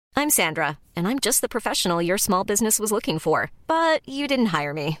I'm Sandra, and I'm just the professional your small business was looking for. But you didn't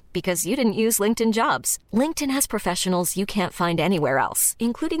hire me because you didn't use LinkedIn Jobs. LinkedIn has professionals you can't find anywhere else,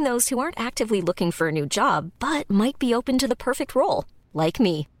 including those who aren't actively looking for a new job, but might be open to the perfect role, like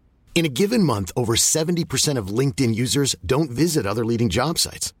me. In a given month, over 70% of LinkedIn users don't visit other leading job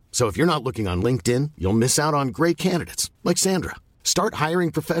sites. So if you're not looking on LinkedIn, you'll miss out on great candidates like Sandra. Start hiring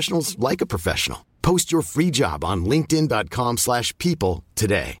professionals like a professional. Post your free job on linkedin.com/people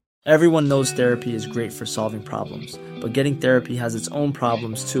today. Everyone knows therapy is great for solving problems, but getting therapy has its own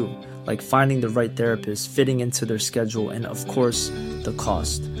problems too, like finding the right therapist, fitting into their schedule, and of course, the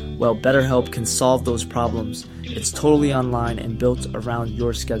cost. Well, BetterHelp can solve those problems. It's totally online and built around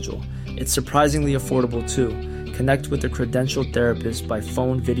your schedule. It's surprisingly affordable too. Connect with a credentialed therapist by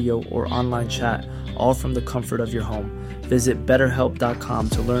phone, video, or online chat, all from the comfort of your home. Visit BetterHelp.com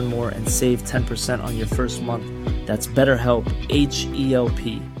to learn more and save 10% on your first month. That's BetterHelp,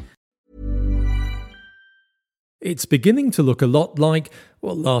 H-E-L-P. It's beginning to look a lot like,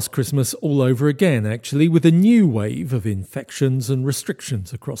 well, last Christmas all over again, actually, with a new wave of infections and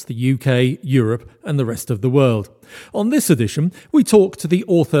restrictions across the UK, Europe, and the rest of the world. On this edition, we talk to the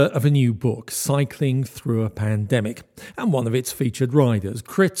author of a new book, Cycling Through a Pandemic, and one of its featured riders,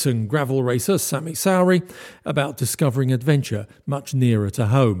 crit and gravel racer Sami Sowry, about discovering adventure much nearer to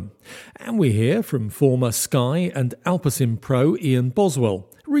home. And we hear from former Sky and Alpecin pro Ian Boswell,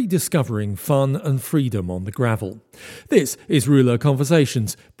 rediscovering fun and freedom on the gravel. This is Rouleur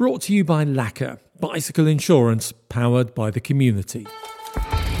Conversations, brought to you by Lacquer, bicycle insurance powered by the community.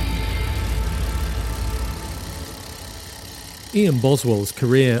 Ian Boswell's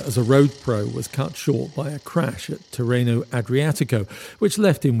career as a road pro was cut short by a crash at Tirreno Adriatico, which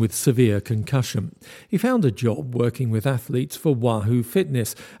left him with severe concussion. He found a job working with athletes for Wahoo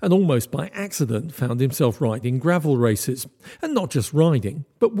Fitness and almost by accident found himself riding gravel races. And not just riding,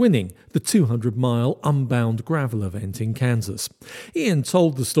 but winning the 200-mile unbound gravel event in Kansas. Ian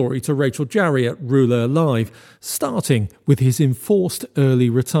told the story to Rachel Jarry at Rouleur Live, starting with his enforced early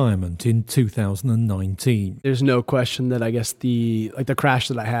retirement in 2019. There's no question that I guess the crash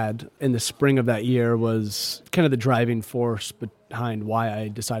that I had in the spring of that year was kind of the driving force behind why I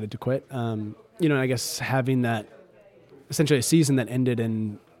decided to quit. I guess having that essentially a season that ended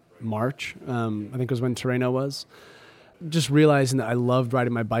in March, I think was when Tirreno was, just realizing that I loved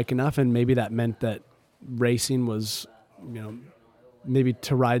riding my bike enough, and maybe that meant that racing was, maybe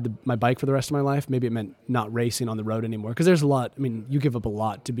to ride my bike for the rest of my life. Maybe it meant not racing on the road anymore. Because there's a lot, you give up a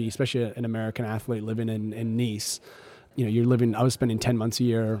lot to be, especially an American athlete living in Nice. I was spending 10 months a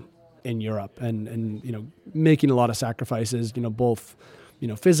year in Europe and making a lot of sacrifices, both,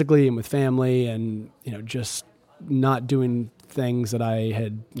 physically and with family, and, just not doing things that I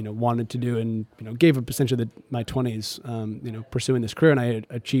had, wanted to do, and, gave up essentially my 20s, pursuing this career, and I had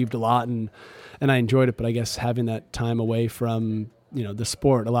achieved a lot and I enjoyed it. But I guess having that time away from, the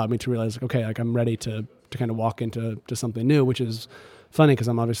sport allowed me to realize, I'm ready to kind of walk into something new, which is funny because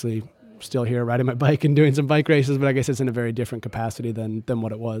I'm obviously still here riding my bike and doing some bike races, but I guess it's in a very different capacity than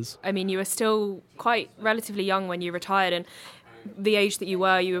what it was. You were still quite relatively young when you retired, and the age that you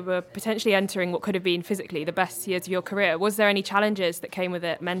were potentially entering what could have been physically the best years of your career. Was there any challenges that came with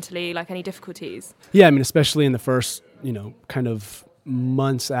it mentally, like any difficulties? Yeah, especially in the first, kind of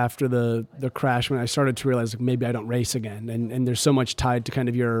months after the crash, when I started to realize maybe I don't race again. And there's so much tied to kind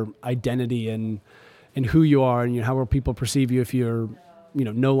of your identity and who you are and how will people perceive you if you're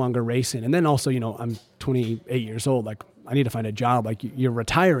no longer racing. And then also, I'm 28 years old. I need to find a job. You're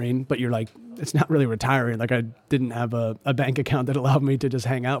retiring, but you're it's not really retiring. I didn't have a bank account that allowed me to just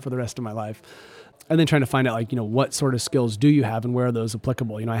hang out for the rest of my life. And then trying to find out, what sort of skills do you have and where are those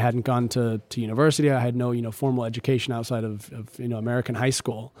applicable? I hadn't gone to university. I had no, formal education outside of American high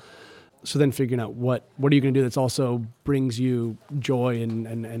school. So then figuring out what are you going to do that's also brings you joy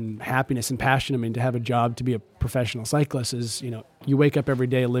and happiness and passion. To have a job, to be a professional cyclist is, you wake up every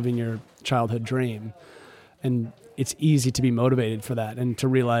day living your childhood dream. And it's easy to be motivated for that and to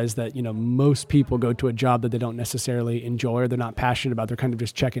realize that, most people go to a job that they don't necessarily enjoy or they're not passionate about. They're kind of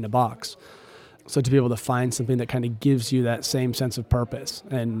just checking a box. So to be able to find something that kind of gives you that same sense of purpose.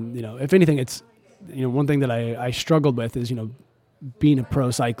 And, if anything, it's, one thing that I struggled with is, being a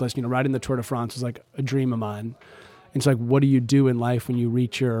pro cyclist, riding the Tour de France was like a dream of mine. And it's what do you do in life when you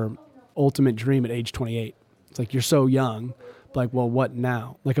reach your ultimate dream at age 28? It's you're so young, but well, what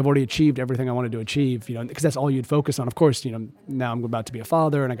now? I've already achieved everything I wanted to achieve, because that's all you'd focus on. Of course, now I'm about to be a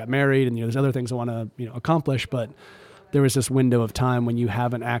father and I got married and, there's other things I want to, accomplish, but there was this window of time when you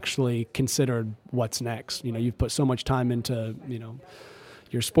haven't actually considered what's next. You've put so much time into,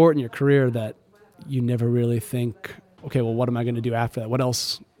 your sport and your career that you never really think, okay, well, what am I going to do after that? What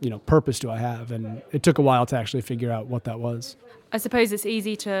else purpose do I have? And it took a while to actually figure out what that was. I suppose it's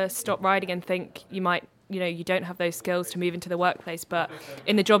easy to stop riding and think you might, you don't have those skills to move into the workplace. But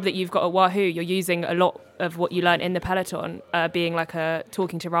in the job that you've got at Wahoo, you're using a lot of what you learned in the peloton, being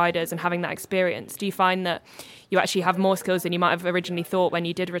talking to riders and having that experience. Do you find that you actually have more skills than you might have originally thought when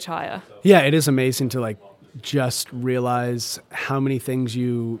you did retire? Yeah, it is amazing to just realize how many things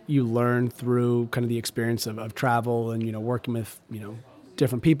you learn through kind of the experience of travel and, working with,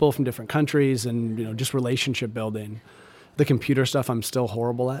 different people from different countries and, just relationship building. The computer stuff I'm still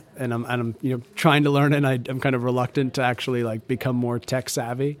horrible at, and I'm trying to learn it, and I'm kind of reluctant to actually become more tech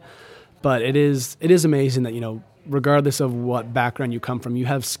savvy. But it is amazing that, regardless of what background you come from, you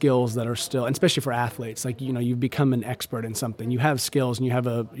have skills that are still, and especially for athletes, you've become an expert in something. You have skills and you have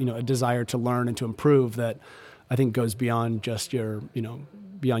a desire to learn and to improve that I think goes beyond just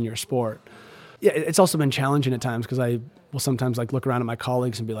beyond your sport. Yeah, it's also been challenging at times because I will sometimes look around at my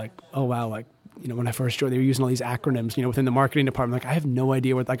colleagues and be like, oh wow, when I first joined, they were using all these acronyms, I the marketing department. I have no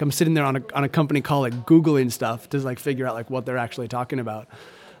idea what, I'm sitting there on a company call, Googling stuff to figure out what they're actually talking about.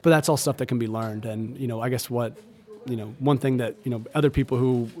 But that's all stuff that can be learned. And, I guess one thing that, other people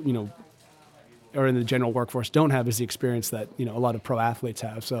who, are in the general workforce don't have is the experience that, a lot of pro athletes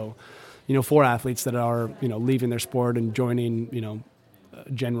have. So, for athletes that are, leaving their sport and joining,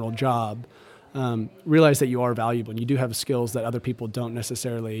 a general job, realize that you are valuable and you do have skills that other people don't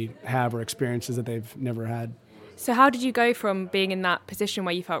necessarily have or experiences that they've never had. So how did you go from being in that position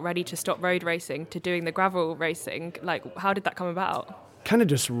where you felt ready to stop road racing to doing the gravel racing? How did that come about? Kind of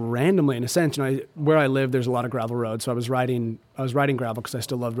just randomly, in a sense. Where I live, there's a lot of gravel roads, so I was riding gravel because I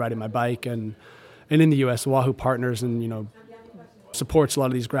still loved riding my bike, and in the U.S., Wahoo partners and supports a lot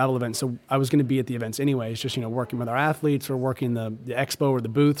of these gravel events. So I was going to be at the events anyways, just, working with our athletes or working the expo or the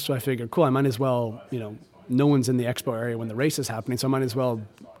booth. So I figured, cool, I might as well, no one's in the expo area when the race is happening, so I might as well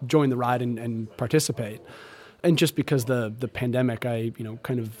join the ride and participate. And just because the pandemic, I,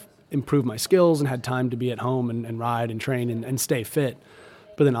 kind of improved my skills and had time to be at home and ride and train and stay fit.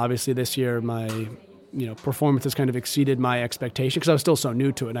 But then obviously this year, my performance has kind of exceeded my expectation because I was still so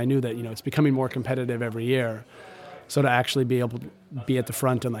new to it. And I knew that, it's becoming more competitive every year. So to actually be able to be at the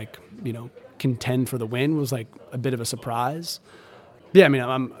front and contend for the win was a bit of a surprise. Yeah,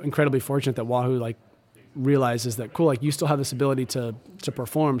 I'm incredibly fortunate that Wahoo realizes that cool, you still have this ability to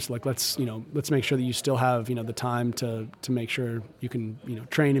perform. So let's make sure that you still have the time to make sure you can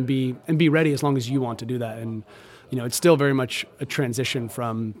train and be ready as long as you want to do that. And it's still very much a transition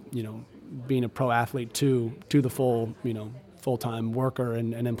from being a pro athlete to the full-time worker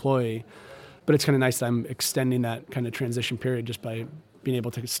and employee. But it's kind of nice that I'm extending that kind of transition period just by being able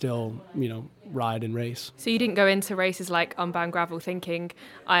to still, ride and race. So you didn't go into races like Unbound Gravel thinking,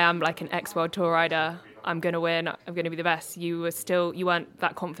 I am an ex-World Tour rider, I'm going to win, I'm going to be the best. You weren't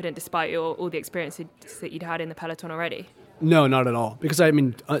that confident despite all the experiences that you'd had in the peloton already? No, not at all. Because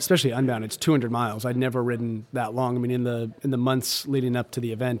especially Unbound, it's 200 miles. I'd never ridden that long. In the months leading up to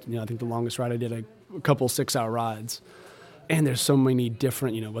the event, I think the longest ride I did a couple 6-hour rides. And there's so many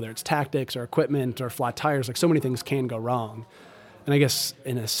different, whether it's tactics or equipment or flat tires, so many things can go wrong. And I guess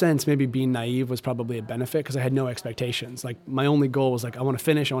in a sense, maybe being naive was probably a benefit because I had no expectations. My only goal was I want to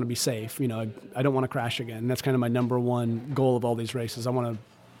finish, I want to be safe. I don't want to crash again. And that's kind of my number one goal of all these races. I want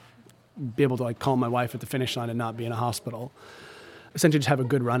to be able to call my wife at the finish line and not be in a hospital. Essentially just have a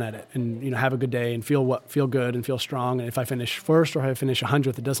good run at it and, have a good day and feel good and feel strong. And if I finish first or if I finish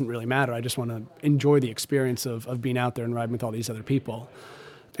 100th, it doesn't really matter. I just want to enjoy the experience of being out there and riding with all these other people.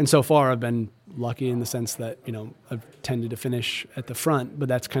 And so far I've been lucky in the sense that, I've tended to finish at the front, but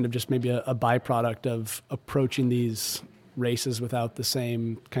that's kind of just maybe a byproduct of approaching these races without the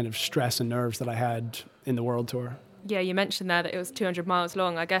same kind of stress and nerves that I had in the World Tour. Yeah, you mentioned there that it was 200 miles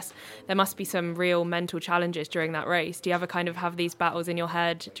long. I guess there must be some real mental challenges during that race. Do you ever kind of have these battles in your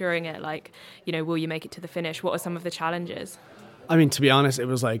head during it? Will you make it to the finish? What are some of the challenges? To be honest, it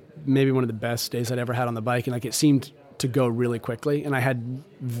was maybe one of the best days I'd ever had on the bike. And it seemed to go really quickly. And I had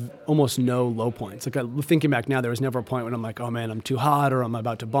almost no low points. Thinking back now, there was never a point when I'm oh man, I'm too hot or I'm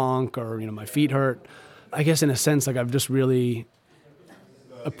about to bonk or, my feet hurt. I guess in a sense, I've just really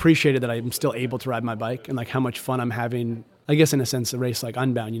appreciated that I'm still able to ride my bike and how much fun I'm having. I guess in a sense, a race like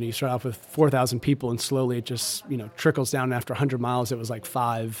Unbound, you start off with 4,000 people and slowly it just, trickles down. And after 100 miles, it was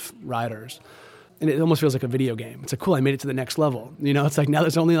 5 riders. And it almost feels like a video game. It's cool, I made it to the next level. It's now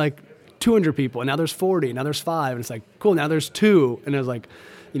there's only 200 people and now there's 40, and now there's 5. And it's cool, now there's 2. And it was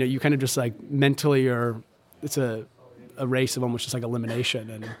you kind of just mentally it's a race of almost just elimination.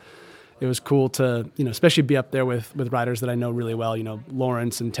 And it was cool to, especially be up there with riders that I know really well,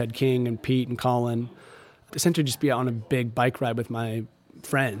 Lawrence and Ted King and Pete and Colin. Essentially just be on a big bike ride with my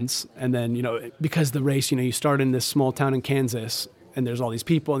friends. And then, because the race, you start in this small town in Kansas and there's all these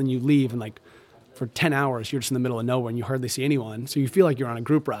people, and then you leave, and like for 10 hours, you're just in the middle of nowhere and you hardly see anyone. So you feel like you're on a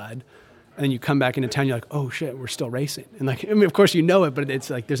group ride. And then you come back into town, you're like, oh shit, we're still racing. And of course you know it, but it's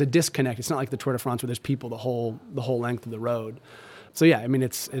like there's a disconnect. It's not like the Tour de France where there's people the whole length of the road. So yeah,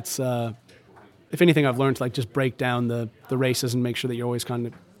 it's if anything, I've learned to like just break down the races and make sure that you're always kind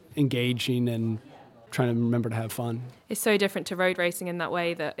of engaging and trying to remember to have fun. It's so different to road racing in that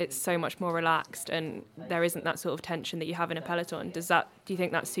way, that it's so much more relaxed and there isn't that sort of tension that you have in a peloton. Do you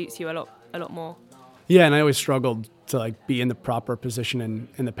think that suits you a lot more? Yeah, and I always struggled to like be in the proper position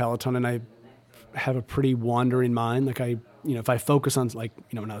in the peloton, and I have a pretty wandering mind. Like if I focus on like,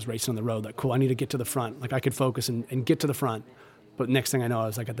 when I was racing on the road, like, cool, I need to get to the front. Like I could focus and get to the front, but next thing I know, I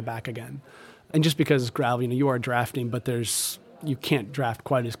was like at the back again. And just because it's gravel, you are drafting, but you can't draft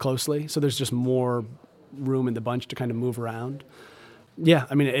quite as closely. So there's just more room in the bunch to kind of move around. Yeah,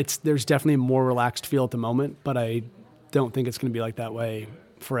 there's definitely a more relaxed feel at the moment, but I don't think it's going to be like that way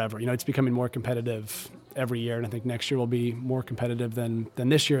forever. It's becoming more competitive every year, and I think next year will be more competitive than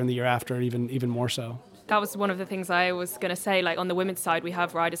this year and the year after, even more so. That was one of the things I was going to say. Like on the women's side, we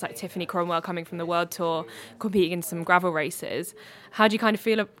have riders like Tiffany Cromwell coming from the World Tour, competing in some gravel races. How do you kind of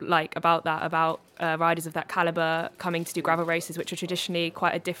feel like about that, about riders of that caliber coming to do gravel races, which are traditionally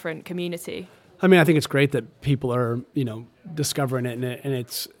quite a different community? I think it's great that people are, discovering it, and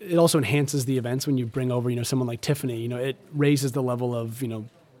it also enhances the events when you bring over, someone like Tiffany. It raises the level of,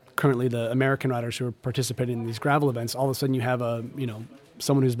 currently the American riders who are participating in these gravel events. All of a sudden you have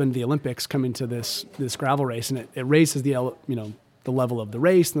someone who's been to the Olympics coming to this gravel race, and it raises the level of the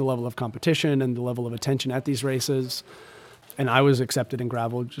race and the level of competition and the level of attention at these races. And I was accepted in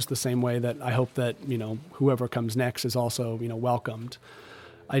gravel just the same way that I hope that, whoever comes next is also, welcomed.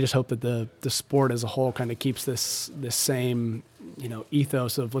 I just hope that the sport as a whole kind of keeps this same,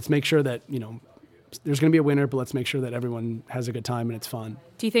 ethos of let's make sure that, there's going to be a winner, but let's make sure that everyone has a good time and it's fun.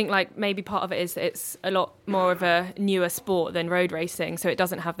 Do you think like maybe part of it is that it's a lot more of a newer sport than road racing, so it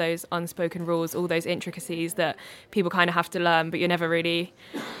doesn't have those unspoken rules, all those intricacies that people kind of have to learn, but you're never really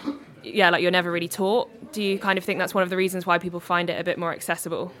taught? Do you kind of think that's one of the reasons why people find it a bit more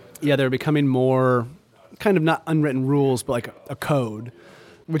accessible? Yeah, they're becoming more kind of not unwritten rules, but like a code,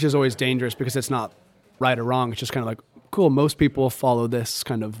 which is always dangerous because it's not right or wrong. It's just kind of like, cool, most people follow this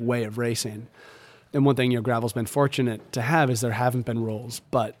kind of way of racing. And one thing, gravel's been fortunate to have is there haven't been rules,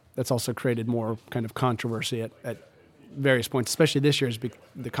 but that's also created more kind of controversy at various points, especially this year as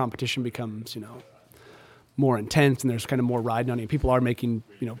the competition becomes, more intense and there's kind of more riding on it. People are making,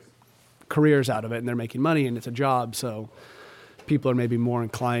 careers out of it and they're making money and it's a job. So people are maybe more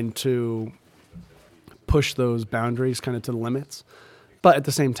inclined to push those boundaries kind of to the limits. But at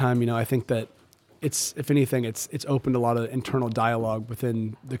the same time, I think that if anything, it's opened a lot of internal dialogue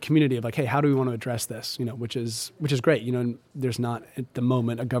within the community of like, hey, how do we want to address this? Which is great. And there's not at the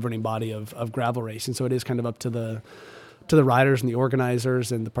moment a governing body of gravel racing, so it is kind of up to the riders and the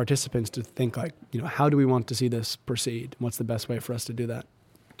organizers and the participants to think like, how do we want to see this proceed? What's the best way for us to do that?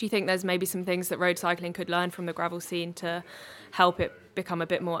 Do you think there's maybe some things that road cycling could learn from the gravel scene to help it become a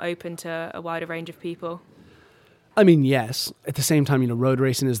bit more open to a wider range of people? Yes. At the same time, road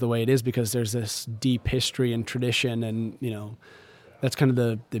racing is the way it is because there's this deep history and tradition, and, that's kind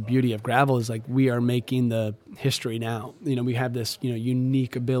of the beauty of gravel is like we are making the history now. We have this,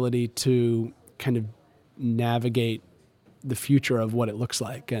 unique ability to kind of navigate the future of what it looks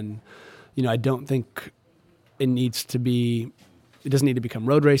like. And, I don't think it doesn't need to become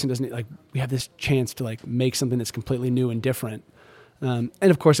road racing. We have this chance to like make something that's completely new and different. And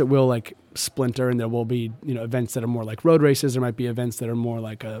of course it will like splinter and there will be, events that are more like road races. There might be events that are more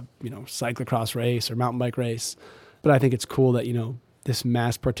like a, cyclocross race or mountain bike race. But I think it's cool that, this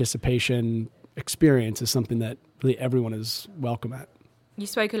mass participation experience is something that really everyone is welcome at. You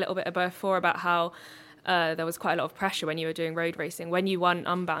spoke a little bit before about how there was quite a lot of pressure when you were doing road racing. When you won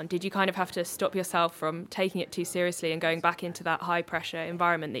Unbound, did you kind of have to stop yourself from taking it too seriously and going back into that high pressure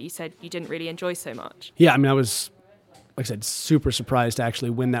environment that you said you didn't really enjoy so much? Yeah, I was, like I said, super surprised to actually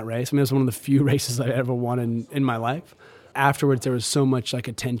win that race. It was one of the few races I've ever won in my life. Afterwards, there was so much like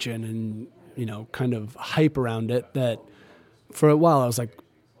attention and, kind of hype around it that for a while I was like,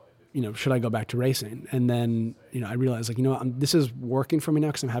 should I go back to racing? And then, I realized like, this is working for me now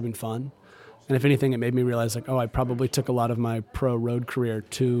because I'm having fun. And if anything, it made me realize like, I probably took a lot of my pro road career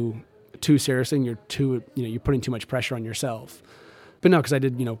too seriously, and you're putting too much pressure on yourself. But no, because I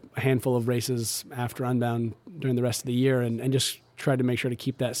did, a handful of races after Unbound during the rest of the year and just tried to make sure to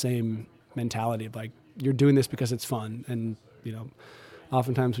keep that same mentality of like, you're doing this because it's fun. And,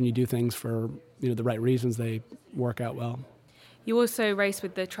 oftentimes when you do things for, the right reasons, they work out well. You also race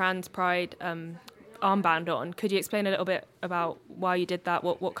with the Trans Pride armband on. Could you explain a little bit about why you did that?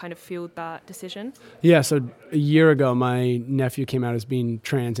 What kind of fueled that decision? Yeah, so a year ago, my nephew came out as being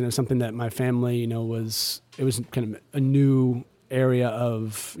trans, and it was something that my family, it was kind of a new area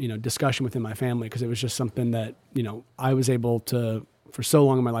of, discussion within my family, because it was just something that, I was able to, for so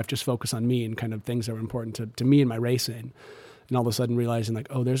long in my life, just focus on me and kind of things that were important to me and my racing. And all of a sudden realizing like,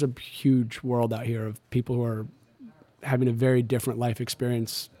 oh, there's a huge world out here of people who are having a very different life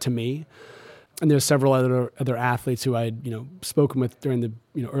experience to me. And there's several other athletes who I'd, spoken with during the,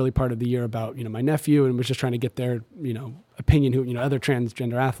 early part of the year about, my nephew, and was just trying to get their, opinion, who, other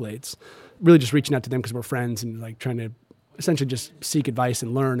transgender athletes, really just reaching out to them because we're friends and like trying to essentially just seek advice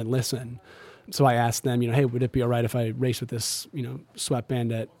and learn and listen. So I asked them, hey, would it be all right if I race with this,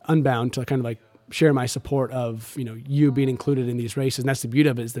 sweatband at Unbound to kind of like share my support of, you being included in these races. And that's the beauty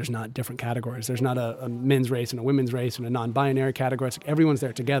of it, is there's not different categories. There's not a men's race and a women's race and a non-binary category. It's like everyone's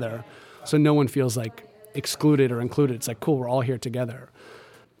there together. So no one feels like excluded or included. It's like, cool, we're all here together.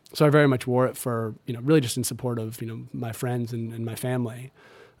 So I very much wore it for, really just in support of, my friends and my family.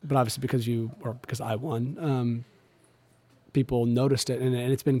 But obviously because I won, people noticed it. And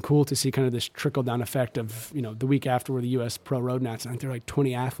it's been cool to see kind of this trickle-down effect of, the week after were the U.S. Pro Road Nats. And I think there were like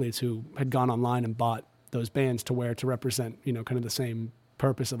 20 athletes who had gone online and bought those bands to wear to represent, kind of the same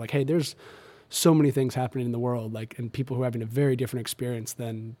purpose of like, hey, there's so many things happening in the world, like, and people who are having a very different experience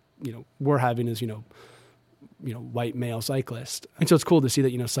than, we're having as, white male cyclist. And so it's cool to see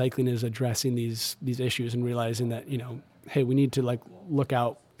that, cycling is addressing these issues and realizing that, hey, we need to like look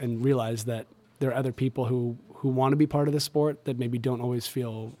out and realize that there are other people who want to be part of the sport that maybe don't always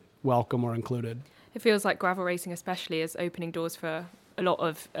feel welcome or included. It feels like gravel racing especially is opening doors for a lot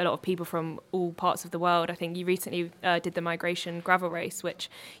of people from all parts of the world. I think you recently did the Migration gravel race, which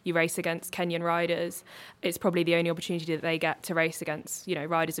you race against Kenyan riders. It's probably the only opportunity that they get to race against,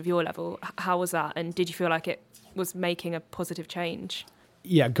 riders of your level. How was that? And did you feel like it was making a positive change?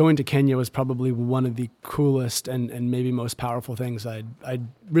 Yeah, going to Kenya was probably one of the coolest and maybe most powerful things I'd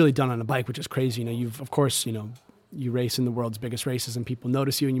really done on a bike, which is crazy. Of course, you race in the world's biggest races and people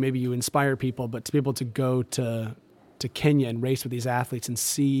notice you and maybe you inspire people, but to be able to go to Kenya and race with these athletes and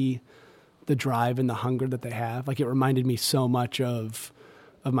see the drive and the hunger that they have, like it reminded me so much of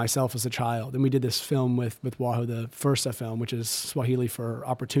myself as a child. And we did this film with Wahoo, the Fursa film, which is Swahili for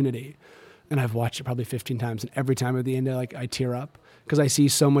opportunity. And I've watched it probably 15 times. And every time at the end, I tear up because I see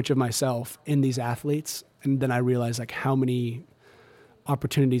so much of myself in these athletes. And then I realize like how many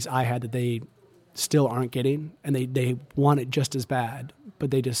opportunities I had that they still aren't getting. And they want it just as bad.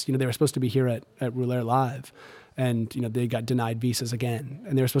 But they just, they were supposed to be here at Rouleur Live. And, they got denied visas again.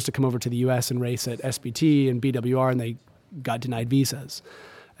 And they were supposed to come over to the U.S. and race at SBT and BWR, and they got denied visas.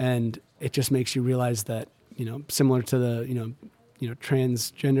 And it just makes you realize that, similar to the,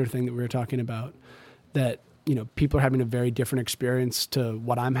 transgender thing that we were talking about, that, people are having a very different experience to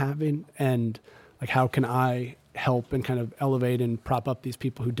what I'm having. And, like, how can I help and kind of elevate and prop up these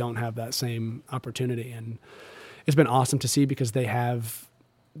people who don't have that same opportunity? And it's been awesome to see because they have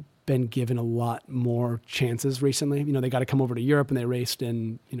been given a lot more chances recently. They got to come over to Europe and they raced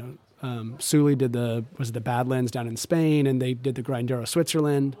in, Sully did the Badlands down in Spain and they did the Grindero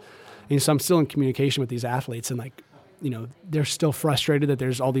Switzerland. And so I'm still in communication with these athletes and like, they're still frustrated that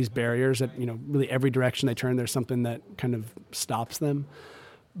there's all these barriers that, really every direction they turn, there's something that kind of stops them.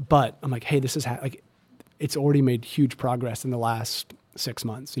 But I'm like, hey, this is like, it's already made huge progress in the last 6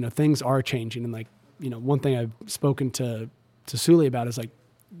 months. Things are changing. And like, one thing I've spoken to Sully about is like,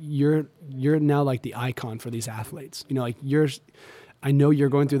 you're now like the icon for these athletes. I know you're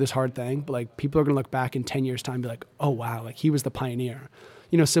going through this hard thing, but like people are going to look back in 10 years time and be like, oh wow, like he was the pioneer.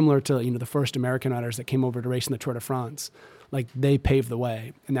 Similar to, the first American riders that came over to race in the Tour de France. Like they paved the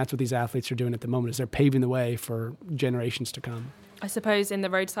way. And that's what these athletes are doing at the moment, is they're paving the way for generations to come. I suppose in the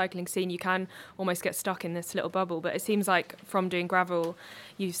road cycling scene, you can almost get stuck in this little bubble, but it seems like from doing gravel,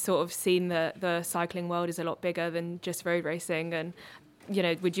 you've sort of seen the cycling world is a lot bigger than just road racing. And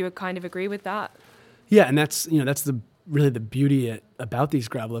would you kind of agree with that? Yeah, and that's really the beauty about these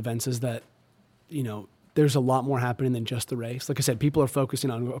gravel events is that, there's a lot more happening than just the race. Like I said, people are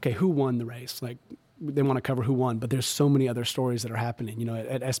focusing on, okay, who won the race? Like they want to cover who won, but there's so many other stories that are happening.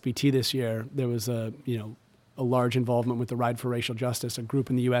 At SBT this year, there was a large involvement with the Ride for Racial Justice, a group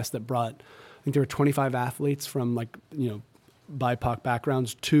in the U.S. that brought, I think there were 25 athletes from BIPOC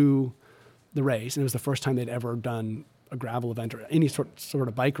backgrounds to the race. And it was the first time they'd ever done a gravel event or any sort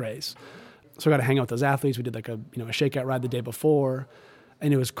of bike race. So I got to hang out with those athletes. We did like a shakeout ride the day before.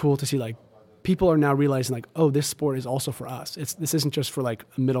 And it was cool to see like people are now realizing like, oh, this sport is also for us. This isn't just for like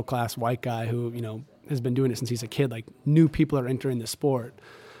a middle class white guy who, has been doing it since he's a kid. Like, new people are entering the sport.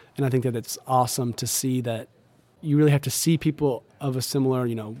 And I think that it's awesome to see that you really have to see people of a similar,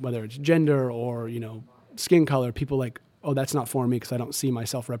 whether it's gender or, skin color, people like, oh, that's not for me because I don't see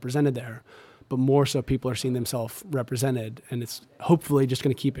myself represented there. But more so people are seeing themselves represented. And it's hopefully just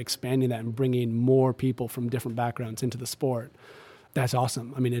going to keep expanding that and bringing more people from different backgrounds into the sport. That's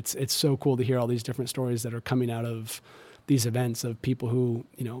awesome. I mean, it's so cool to hear all these different stories that are coming out of these events of people who,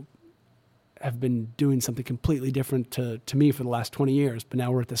 have been doing something completely different to me for the last 20 years, but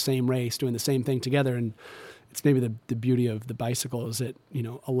now we're at the same race doing the same thing together. And it's maybe the beauty of the bicycle is it,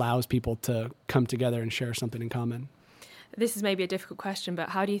 allows people to come together and share something in common. This is maybe a difficult question, but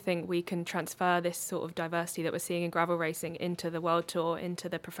how do you think we can transfer this sort of diversity that we're seeing in gravel racing into the World Tour, into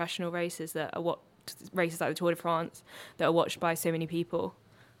the professional races that are races like the Tour de France that are watched by so many people?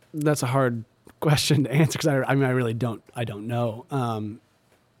 That's a hard question to answer because I really don't know.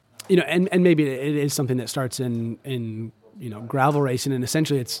 And maybe it is something that starts in gravel racing, and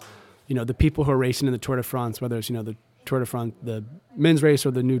essentially it's the people who are racing in the Tour de France, whether it's the Tour de France, the men's race,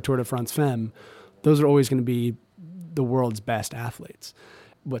 or the new Tour de France Femme, those are always going to be the world's best athletes.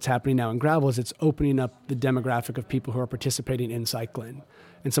 What's happening now in gravel is it's opening up the demographic of people who are participating in cycling.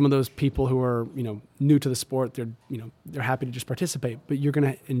 And some of those people who are, new to the sport, they're happy to just participate. But you're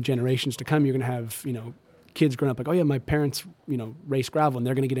going to, in generations to come, you're going to have, kids growing up like, oh yeah, my parents, race gravel, and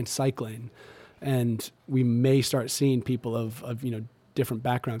they're going to get into cycling. And we may start seeing people of different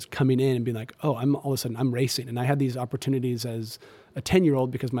backgrounds coming in and being like, oh, all of a sudden I'm racing. And I had these opportunities as a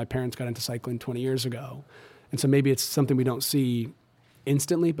 10-year-old because my parents got into cycling 20 years ago. And so maybe it's something we don't see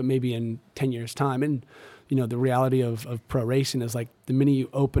instantly, but maybe in 10 years' time. And, the reality of pro racing is like the minute you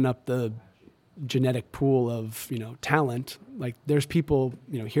open up the genetic pool of, talent, like there's people,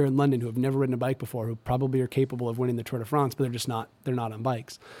 here in London who have never ridden a bike before who probably are capable of winning the Tour de France, but they're not on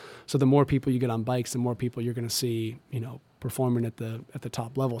bikes. So the more people you get on bikes, the more people you're going to see, performing at the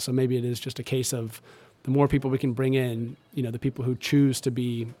top level. So maybe it is just a case of the more people we can bring in, the people who choose to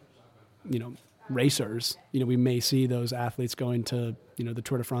be, racers, we may see those athletes going to, the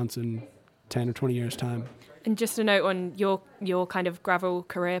Tour de France in 10 or 20 years' time. And just a note on your kind of gravel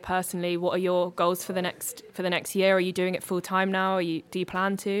career personally, what are your goals for the next year? Are you doing it full time now? Do you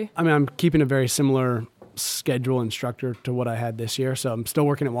plan to? I mean, I'm keeping a very similar schedule and structure to what I had this year. So I'm still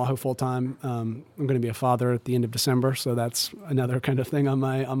working at Wahoo full time. I'm going to be a father at the end of December, so that's another kind of thing on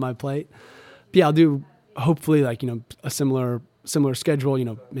my plate. But yeah, I'll do hopefully like a similar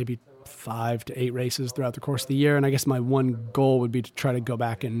schedule. Maybe 5 to 8 races throughout the course of the year. And I guess my one goal would be to try to go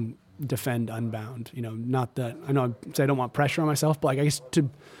back and defend Unbound. Not that I know I don't want pressure on myself, but like I guess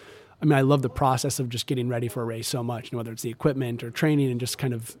I love the process of just getting ready for a race so much, whether it's the equipment or training and just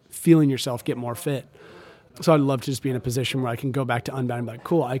kind of feeling yourself get more fit. So I'd love to just be in a position where I can go back to Unbound and be like,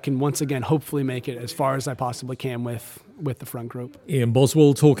 cool, I can once again hopefully make it as far as I possibly can with the front group. Ian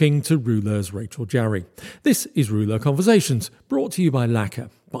Boswell talking to Rouleur's Rachel Jarry. This is Rouleur Conversations, brought to you by Lacquer,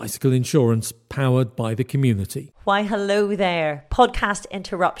 bicycle insurance powered by the community. Why, hello there. Podcast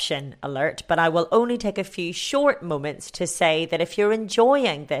interruption alert, but I will only take a few short moments to say that if you're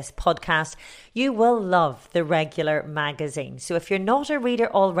enjoying this podcast, you will love the regular magazine. So if you're not a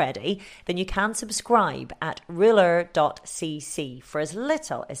reader already, then you can subscribe at rouleur.cc for as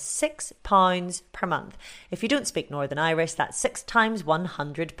little as £6 per month. If you don't speak Northern Irish, that's 6 times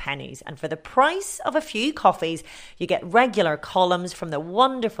 100 pennies. And for the price of a few coffees, you get regular columns from the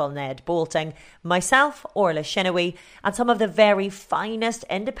wonderful Ned Bolting, myself, Orla Shinaway, and some of the very finest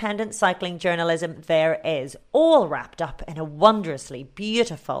independent cycling journalism there is, all wrapped up in a wondrously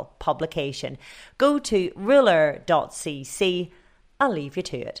beautiful publication. Go to rouleur.cc. I'll leave you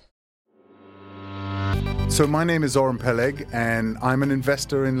to it. So my name is Oren Peleg and I'm an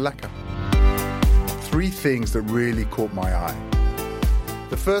investor in Lacquer. 3 things that really caught my eye.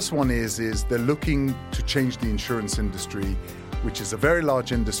 The first one is they're looking to change the insurance industry, which is a very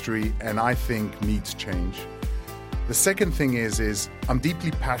large industry and I think needs change. The second thing is I'm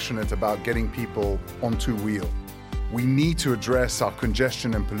deeply passionate about getting people on 2-wheel. We need to address our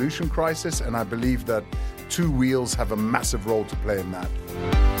congestion and pollution crisis, and I believe that 2 wheels have a massive role to play in that.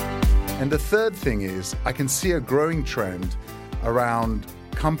 And the third thing is I can see a growing trend around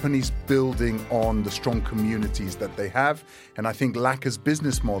companies building on the strong communities that they have, and I think Lacquer's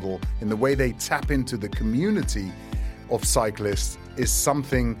business model in the way they tap into the community of cyclists is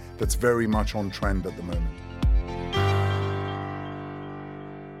something that's very much on trend at the moment.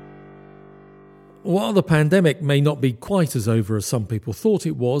 While the pandemic may not be quite as over as some people thought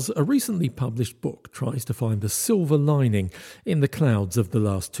it was, a recently published book tries to find the silver lining in the clouds of the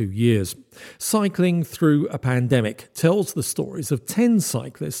last 2 years. Cycling Through a Pandemic tells the stories of 10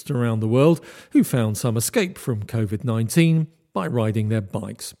 cyclists around the world who found some escape from COVID-19 by riding their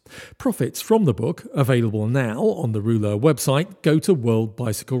bikes. Profits from the book, available now on the Rouleur website, go to World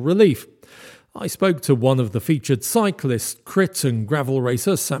Bicycle Relief. I spoke to one of the featured cyclists, crit and gravel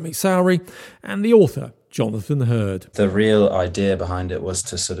racer Sami Sauri, and the author, Jonathan Hurd. The real idea behind it was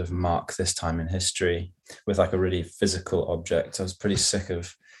to sort of mark this time in history with like a really physical object. I was pretty sick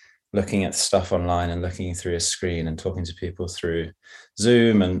of looking at stuff online and looking through a screen and talking to people through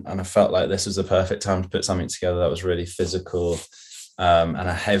Zoom, and I felt like this was the perfect time to put something together that was really physical and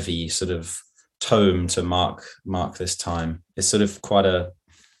a heavy sort of tome to mark this time. It's sort of quite a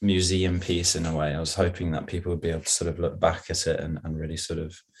museum piece in a way. I was hoping that people would be able to sort of look back at it and really sort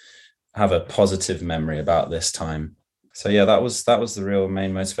of have a positive memory about this time. So yeah, that was the real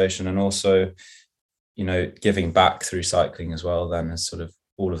main motivation. And also, you know, giving back through cycling as well, then, as sort of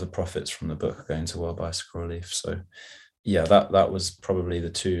all of the profits from the book going to World Bicycle Relief. So yeah, that was probably the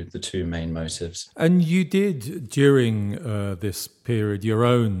two main motives. And you did, during this period, your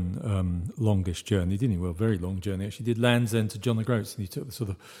own longest journey, didn't you? Well, very long journey. Actually, you did Land's End to John O'Groats, and you took the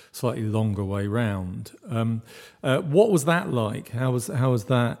sort of slightly longer way round. What was that like? How was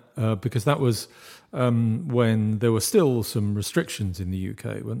that? Because that was when there were still some restrictions in the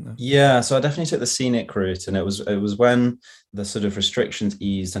UK, weren't there? Yeah, so I definitely took the scenic route, and it was when the sort of restrictions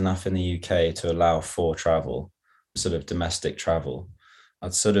eased enough in the UK to allow for travel, sort of domestic travel.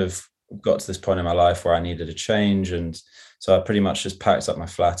 I'd sort of got to this point in my life where I needed a change, and so I pretty much just packed up my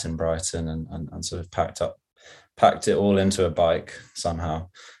flat in Brighton and sort of packed it all into a bike somehow,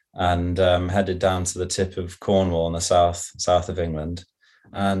 and headed down to the tip of Cornwall in the south of England,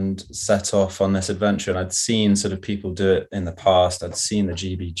 and set off on this adventure. And I'd seen sort of people do it in the past. I'd seen the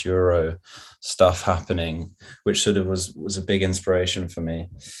GB Duro stuff happening, which sort of was a big inspiration for me.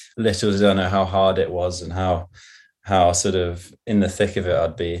 Little did I know how hard it was and how sort of in the thick of it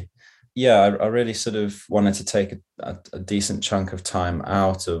I'd be. Yeah, I really sort of wanted to take a decent chunk of time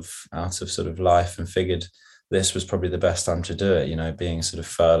out of sort of life, and figured this was probably the best time to do it, you know, being sort of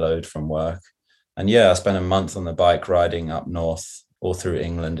furloughed from work. And yeah, I spent a month on the bike riding up north, all through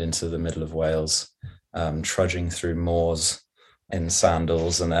England into the middle of Wales, trudging through moors in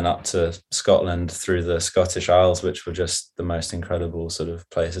sandals, and then up to Scotland through the Scottish Isles, which were just the most incredible sort of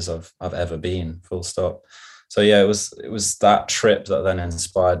places I've ever been, full stop. So yeah, it was that trip that then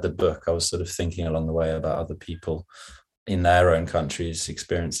inspired the book. I was sort of thinking along the way about other people in their own countries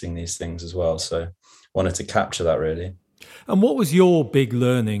experiencing these things as well. So wanted to capture that really. And what was your big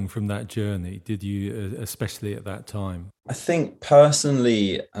learning from that journey, did you, especially at that time? I think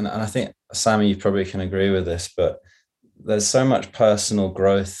personally, and I think, Sammy, you probably can agree with this, but there's so much personal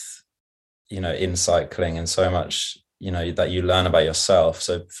growth, you know, in cycling, and so much, you know, that you learn about yourself.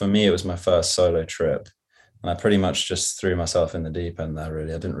 So for me, it was my first solo trip, and I pretty much just threw myself in the deep end there,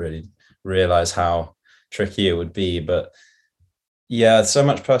 really. I didn't really realize how tricky it would be, but yeah, so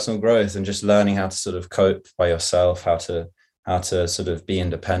much personal growth and just learning how to sort of cope by yourself, how to sort of be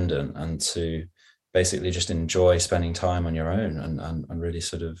independent, and to basically just enjoy spending time on your own and really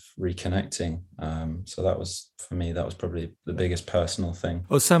sort of reconnecting. So that was, for me, that was probably the biggest personal thing.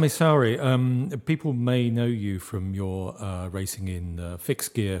 Oh, Sami Sauri, people may know you from your racing in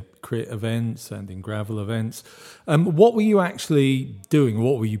fixed gear crit events and in gravel events. What were you actually doing?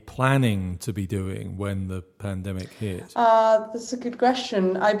 What were you planning to be doing when the pandemic hit? That's a good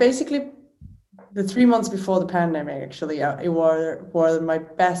question. I basically, the 3 months before the pandemic, actually, it were my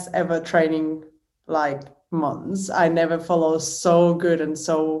best ever training months. I never follow so good and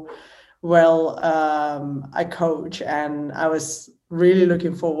so well I coach, and I was really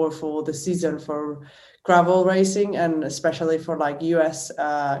looking forward for the season for gravel racing, and especially for US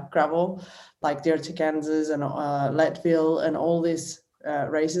gravel, like Dirty Kansas and Leadville and all these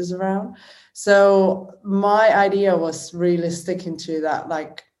races around. So my idea was really sticking to that,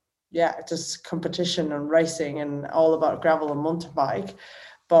 just competition and racing and all about gravel and mountain bike,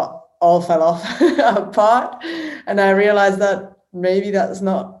 but all fell off apart, and I realized that maybe that was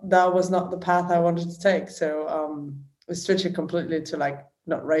not the path I wanted to take. So we switched it completely to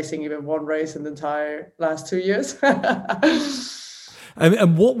not racing even one race in the entire last 2 years.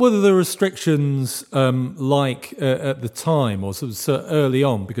 And what were the restrictions like at the time, or sort of early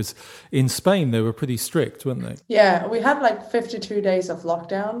on? Because in Spain they were pretty strict, weren't they? Yeah, we had 52 days of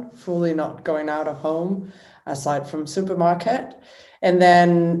lockdown, fully not going out of home aside from supermarket. And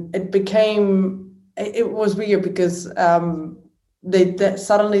then it was weird because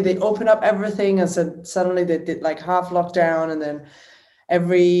suddenly they open up everything, and so suddenly they did like half lockdown, and then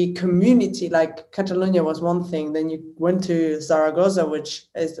every community, like Catalonia was one thing. Then you went to Zaragoza, which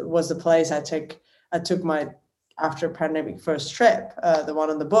was the place I took my after pandemic first trip, the one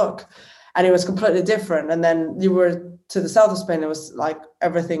in the book, and it was completely different. And then you were to the south of Spain, it was like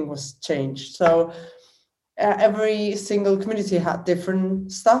everything was changed. So every single community had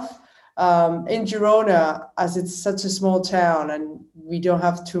different stuff. In Girona, as it's such a small town and we don't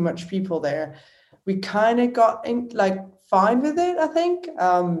have too much people there, we kind of got in like fine with it, I think.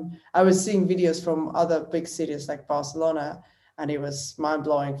 I was seeing videos from other big cities like Barcelona, and it was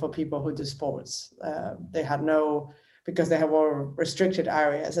mind-blowing for people who do sports. They had because they have more restricted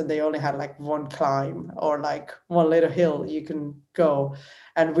areas, and they only had like one climb or like one little hill you can go.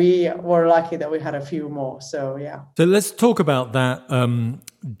 And we were lucky that we had a few more. So, yeah. So let's talk about that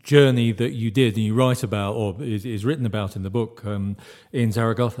journey that you did and you write about, or is written about in the book, in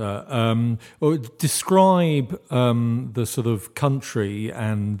Zaragoza. Or describe the sort of country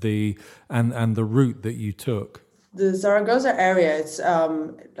and the route that you took. The Zaragoza area,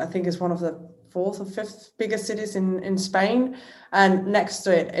 I think it's one of the fourth or fifth biggest cities in Spain. And next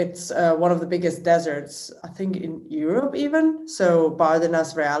to it, it's one of the biggest deserts, I think, in Europe even. So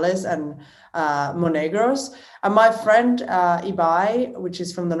Bardenas Reales and Monegros. And my friend Ibai, which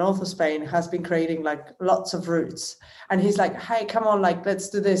is from the north of Spain, has been creating like lots of routes. And he's like, hey, come on, like, let's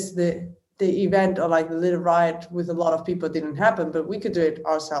do this. The event or like the little ride with a lot of people didn't happen, but we could do it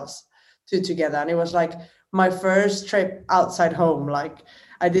ourselves together. And it was like my first trip outside home. Like,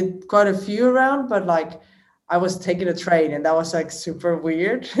 I did quite a few around, but like I was taking a train, and that was like super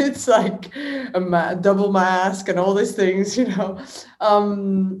weird. It's like a double mask and all these things, you know.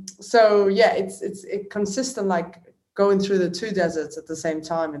 So yeah, it's consistent, like going through the two deserts at the same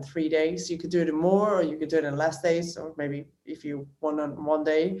time in 3 days. You could do it in more, or you could do it in less days, or maybe if you want on one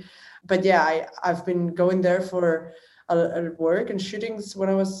day. But yeah, I've been going there for work and shootings when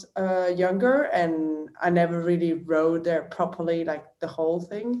I was younger, and I never really rode there properly, like the whole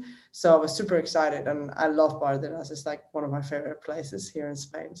thing. So I was super excited, and I love Bardenas. It's like one of my favorite places here in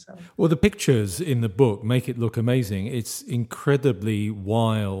Spain. So, well, the pictures in the book make it look amazing. It's incredibly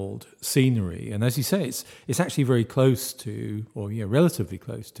wild scenery, and as you say, it's actually very close to, or relatively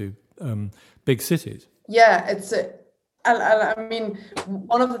close to, big cities. Yeah, I mean,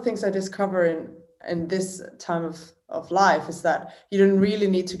 one of the things I discover in this time of life is that you don't really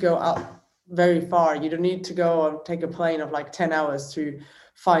need to go out very far. You don't need to go and take a plane of like 10 hours to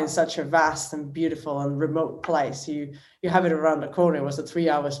find such a vast and beautiful and remote place. You have it around the corner. It was a 3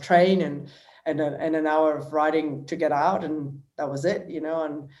 hours train and an hour of riding to get out, and that was it, you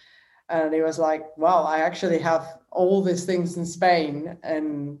know. And it was like, wow, I actually have all these things in Spain,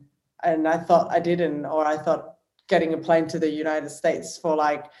 and I thought I didn't, or I thought getting a plane to the United States for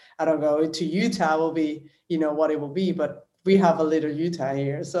like, I don't know, to Utah will be, you know, what it will be, but we have a little Utah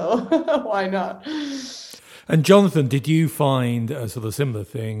here, so why not? And Jonathan, did you find a sort of similar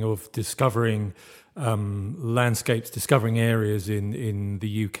thing of discovering landscapes, discovering areas in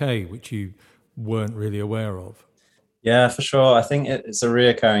the UK which you weren't really aware of? Yeah, for sure. I think it's a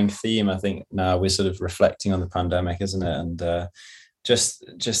reoccurring theme. I think now we're sort of reflecting on the pandemic, isn't it? And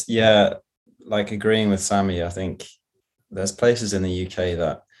just yeah, like agreeing with Sammy, I think there's places in the UK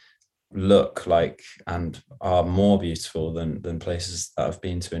that look like and are more beautiful than places that I've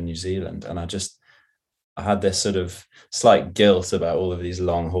been to in New Zealand. And I had this sort of slight guilt about all of these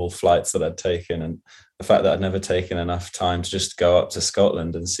long haul flights that I'd taken, and the fact that I'd never taken enough time to just go up to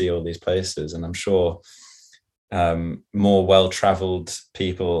Scotland and see all these places. And I'm sure more well-traveled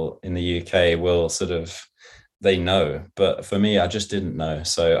people in the UK will they know, but for me, I just didn't know.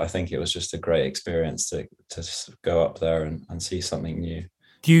 So I think it was just a great experience to go up there and see something new.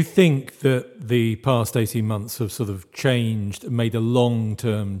 Do you think that the past 18 months have sort of changed, made a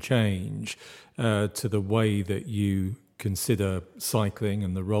long-term change to the way that you consider cycling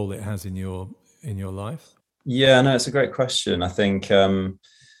and the role it has in your life? Yeah, no, it's a great question. I think,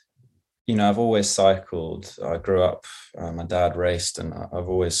 I've always cycled. I grew up, my dad raced, and I've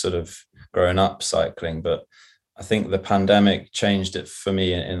always sort of grown up cycling. But I think the pandemic changed it for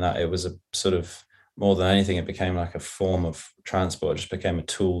me in that it was a sort of, more than anything, it became like a form of transport. It just became a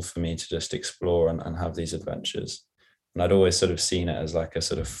tool for me to just explore and have these adventures. And I'd always sort of seen it as like a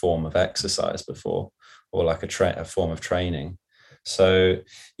sort of form of exercise before, or like a form of training. So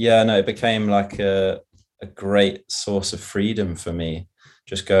yeah, no, it became like a great source of freedom for me,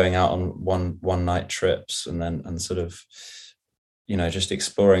 just going out on one night trips and sort of, just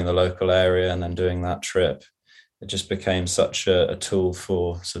exploring the local area and then doing that trip. it just became such a tool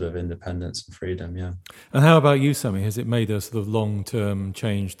for sort of independence and freedom. Yeah. And how about you, Sammy? Has it made a sort of long-term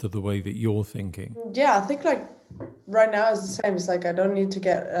change to the way that you're thinking? Yeah, I think like right now it's the same. It's like I don't need to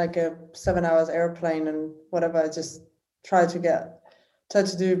get like a 7 hours airplane and whatever. I just try to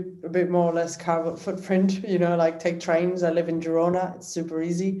do a bit more or less carbon footprint, like take trains. I live in Girona. It's super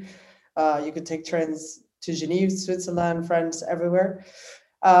easy. You could take trains to Geneva, Switzerland, France, everywhere.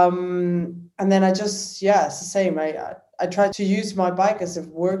 And then I just, it's the same. I try to use my bike as a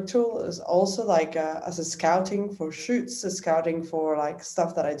work tool, as also like as a scouting for shoots, a scouting for like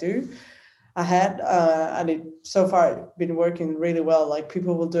stuff that I do ahead. And it so far been working really well. Like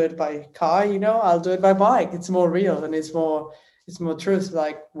people will do it by car, I'll do it by bike. It's more real and it's more truth,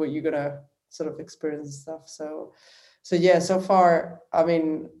 like what you're gonna sort of experience and stuff. So yeah, so far, I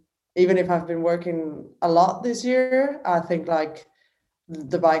mean, even if I've been working a lot this year, I think like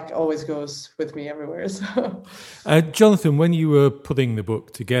the bike always goes with me everywhere. So, Jonathan, when you were putting the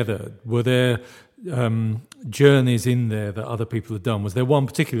book together, were there journeys in there that other people had done? Was there one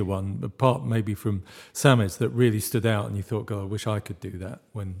particular one, apart maybe from Sammy's, that really stood out and you thought, God, I wish I could do that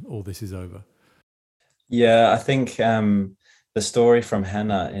when all this is over? Yeah, I think the story from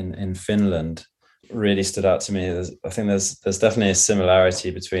Henna in Finland really stood out to me. I think there's definitely a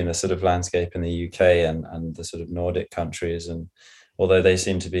similarity between the sort of landscape in the UK and the sort of Nordic countries, and although they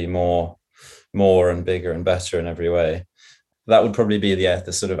seem to be more and bigger and better in every way, that would probably be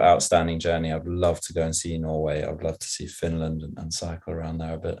the sort of outstanding journey. I'd love to go and see Norway. I'd love to see Finland and cycle around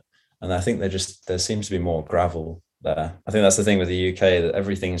there a bit. And I think there seems to be more gravel there. I think that's the thing with the UK, that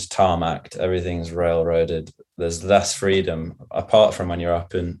everything's tarmacked, everything's railroaded. There's less freedom apart from when you're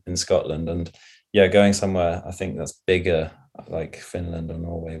up in Scotland. And yeah, going somewhere I think that's bigger, like Finland or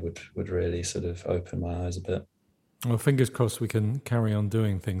Norway, would really sort of open my eyes a bit. Well, fingers crossed we can carry on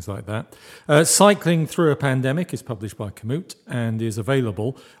doing things like that. Cycling Through a Pandemic is published by Komoot and is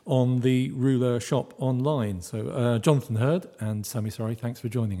available on the Rouleur shop online. So Jonathan Hurd and Sammy Sorry, thanks for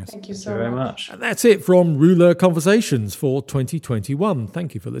joining us. Thank you so very much. And that's it from Rouleur Conversations for 2021.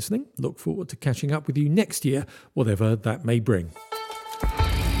 Thank you for listening. Look forward to catching up with you next year, whatever that may bring.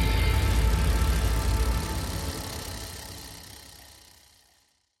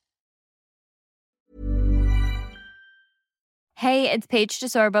 Hey, it's Paige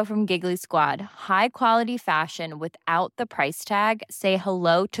DeSorbo from Giggly Squad. High quality fashion without the price tag. Say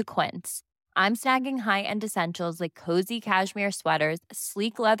hello to Quince. I'm snagging high-end essentials like cozy cashmere sweaters,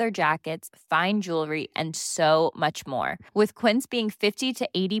 sleek leather jackets, fine jewelry, and so much more. With Quince being 50 to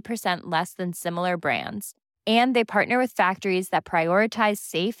 80% less than similar brands. And they partner with factories that prioritize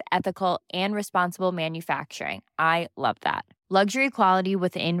safe, ethical, and responsible manufacturing. I love that. Luxury quality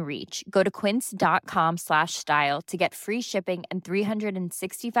within reach. Go to quince.com/style to get free shipping and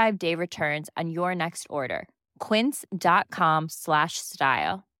 365-day returns on your next order.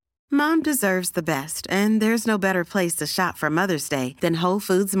 Quince.com/style. Mom deserves the best, and there's no better place to shop for Mother's Day than Whole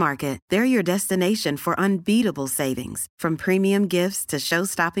Foods Market. They're your destination for unbeatable savings, from premium gifts to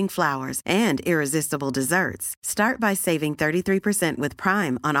show-stopping flowers and irresistible desserts. Start by saving 33% with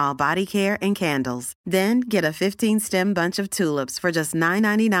Prime on all body care and candles. Then get a 15-stem bunch of tulips for just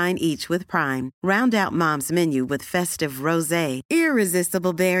 $9.99 each with Prime. Round out Mom's menu with festive rosé,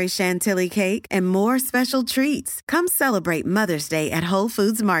 irresistible berry chantilly cake, and more special treats. Come celebrate Mother's Day at Whole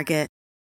Foods Market.